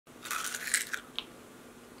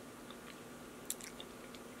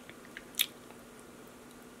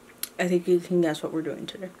I think you can guess what we're doing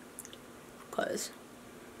today. Because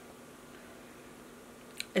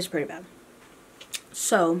it's pretty bad.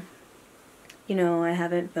 So, you know, I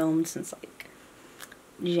haven't filmed since like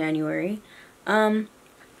January. And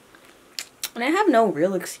I have no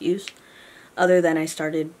real excuse other than I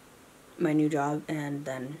started my new job and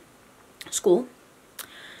then school.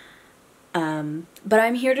 But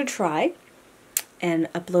I'm here to try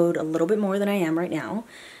and upload a little bit more than I am right now,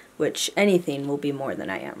 which anything will be more than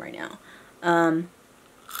I am right now. I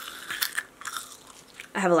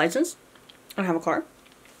have a license. I have a car.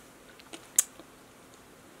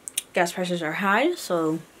 Gas prices are high,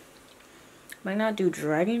 so I might not do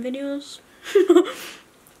driving videos.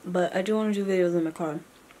 But I do want to do videos in my car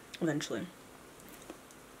eventually.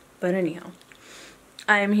 But anyhow,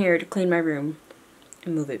 I am here to clean my room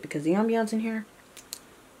and move it because the ambiance in here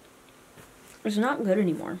is not good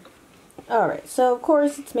anymore. Alright, so of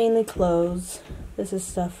course it's mainly clothes. This is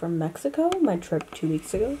stuff from Mexico, my trip 3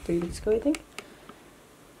 weeks ago, I think.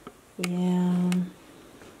 Yeah.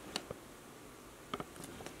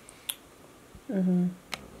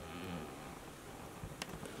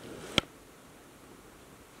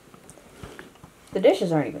 The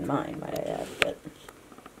dishes aren't even mine, might I add, but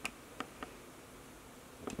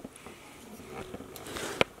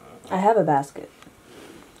I have a basket.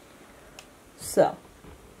 So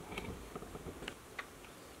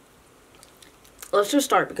let's just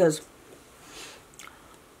start because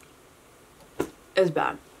it's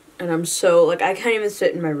bad. And I'm so, like, I can't even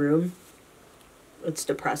sit in my room. It's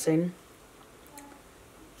depressing.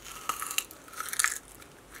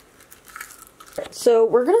 So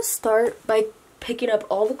we're gonna start by picking up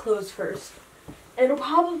all the clothes first. And it'll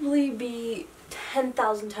probably be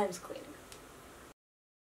 10,000 times cleaner.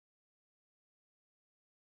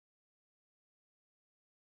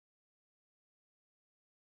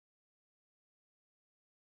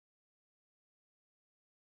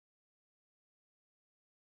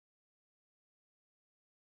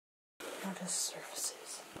 Not just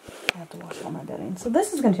surfaces. I have to wash all my bedding. So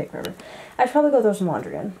this is gonna take forever. I should probably go throw some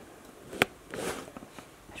laundry in.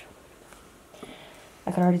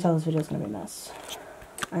 I can already tell this video is gonna be a mess.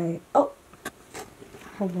 Oh,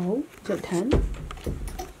 hello, is it 10?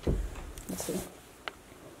 Let's see.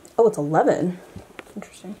 Oh, it's 11.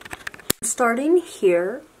 Interesting. I'm starting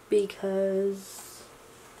here because,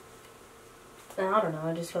 I don't know,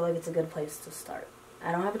 I just feel like it's a good place to start.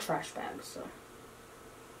 I don't have a trash bag, so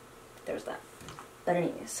there's that. But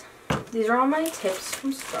anyways, these are all my tips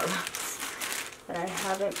from Starbucks that I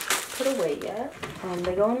haven't put away yet.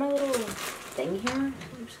 They go in my little thing here.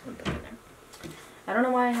 I'm just gonna put it in there. I don't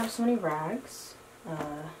know why I have so many rags.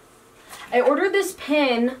 I ordered this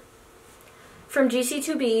pin from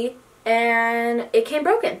GC2B and it came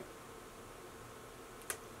broken.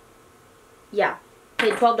 Yeah,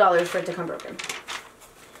 paid $12 for it to come broken.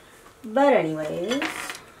 But anyways,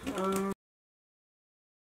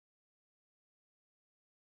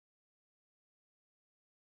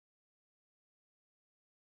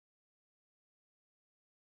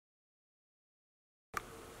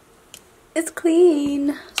 it's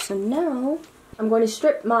clean. So now I'm going to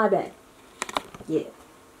strip my bed. Yeah.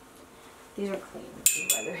 These are clean. Let's see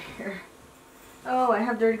why they're here. Oh, I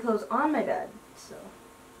have dirty clothes on my bed. So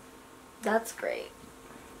that's great.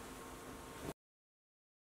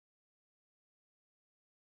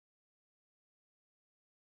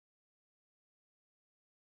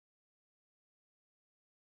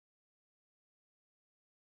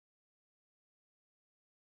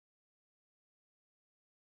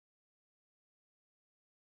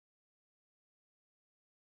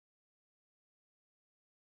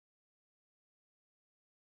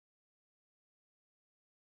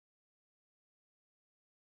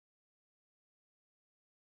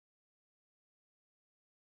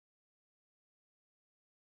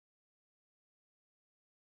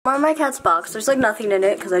 I'm on my cat's box. There's like nothing in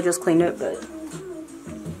it because I just cleaned it, but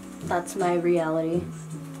that's my reality.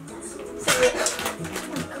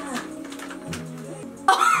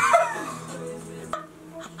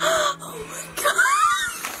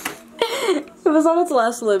 It was on its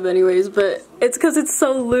last limb anyways, but it's because it's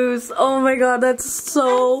so loose. Oh my god, that's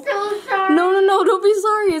so... I'm so sorry. No, don't be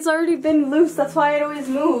sorry. It's already been loose. That's why it always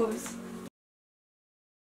moves.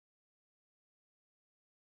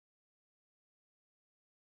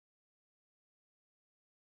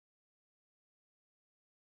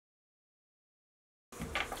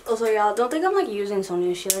 Also, y'all, don't think I'm like using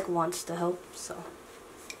Sonia. She like wants to help, so...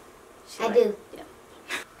 I do. Yeah.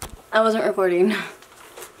 I wasn't recording.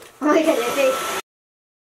 Oh my god, I think...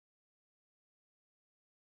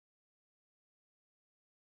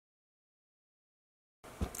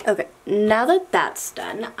 Okay, now that that's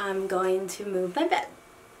done, I'm going to move my bed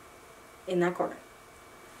in that corner.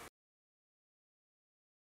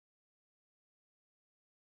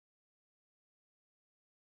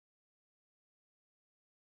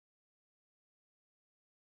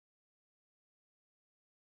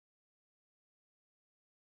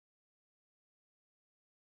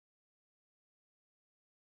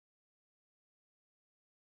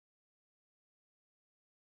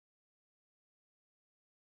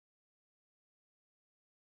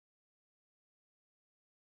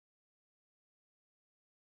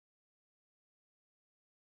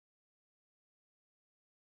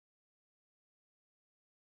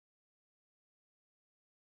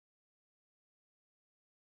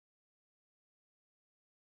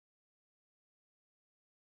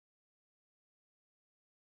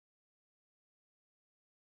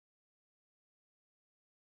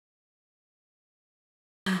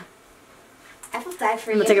 I feel bad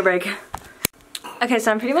for I'm you. gonna take a break. Okay, so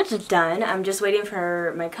I'm pretty much done. I'm just waiting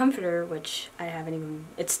for my comforter, which I haven't even,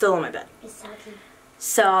 it's still on my bed. It's talking.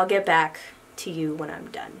 So I'll get back to you when I'm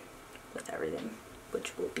done with everything,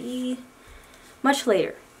 which will be much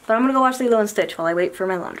later. But I'm gonna go watch Lilo and Stitch while I wait for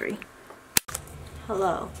my laundry.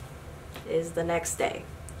 Hello. It is the next day,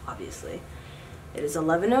 obviously. It is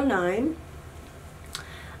 11:09.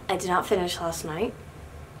 I did not finish last night.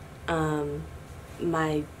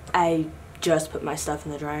 I just put my stuff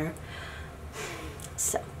in the dryer.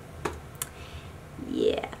 So,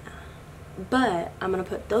 yeah. But I'm gonna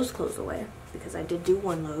put those clothes away because I did do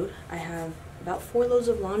one load. I have about 4 loads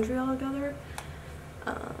of laundry altogether.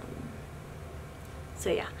 So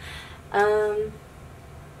yeah. So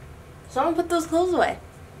I'm gonna put those clothes away.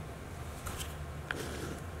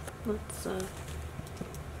 Let's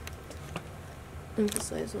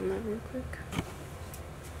emphasize on that real quick.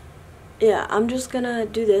 Yeah, I'm just gonna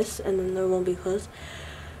do this and then there won't be clothes.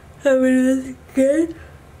 I'm gonna do this again.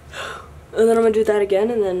 And then I'm gonna do that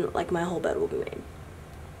again and then like my whole bed will be made.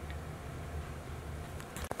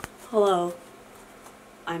 Hello.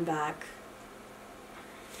 I'm back.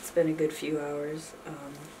 It's been a good few hours.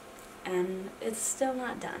 And it's still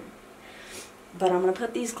not done. But I'm gonna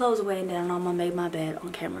put these clothes away and then I'm gonna make my bed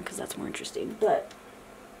on camera because that's more interesting. But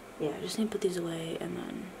yeah, I just need to put these away and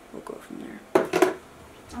then we'll go from there.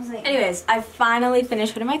 Anyways, I finally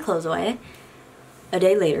finished putting my clothes away a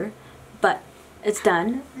day later, but it's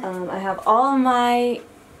done. I have all of my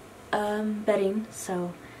bedding,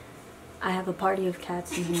 so I have a party of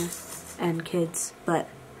cats in here and kids, but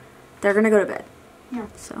they're gonna go to bed. Yeah.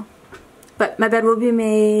 So, but my bed will be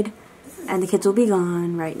made and the kids will be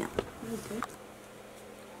gone right now.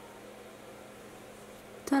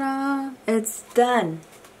 Ta-da! It's done.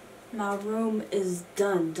 My room is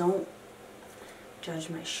done. Don't judge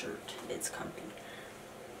my shirt. It's comfy.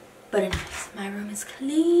 But anyways, my room is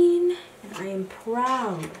clean and I am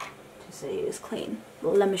proud to say it is clean.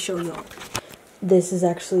 Well, let me show y'all. This is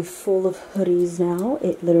actually full of hoodies now.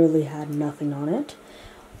 It literally had nothing on it.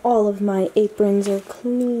 All of my aprons are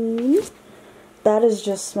clean. That is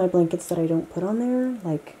just my blankets that I don't put on there.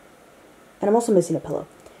 Like, and I'm also missing a pillow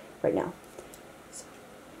right now. So,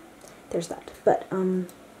 there's that. But,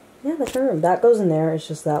 yeah, that's my room. That goes in there. It's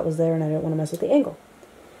just that was there and I didn't want to mess with the angle.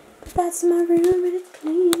 But that's my room and it's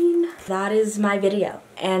clean. That is my video.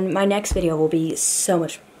 And my next video will be so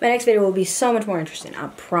much more interesting, I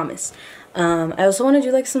promise. I also want to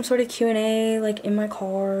do like some sort of Q&A like in my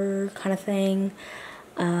car kind of thing.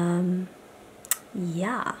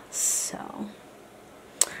 Yeah, so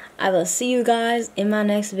I will see you guys in my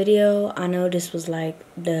next video. I know this was like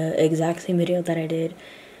the exact same video that I did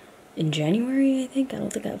in January, I think. I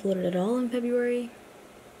don't think I uploaded it all in February.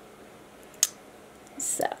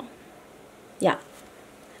 So, yeah.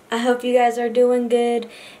 I hope you guys are doing good,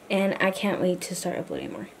 and I can't wait to start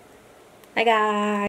uploading more. Bye, guys.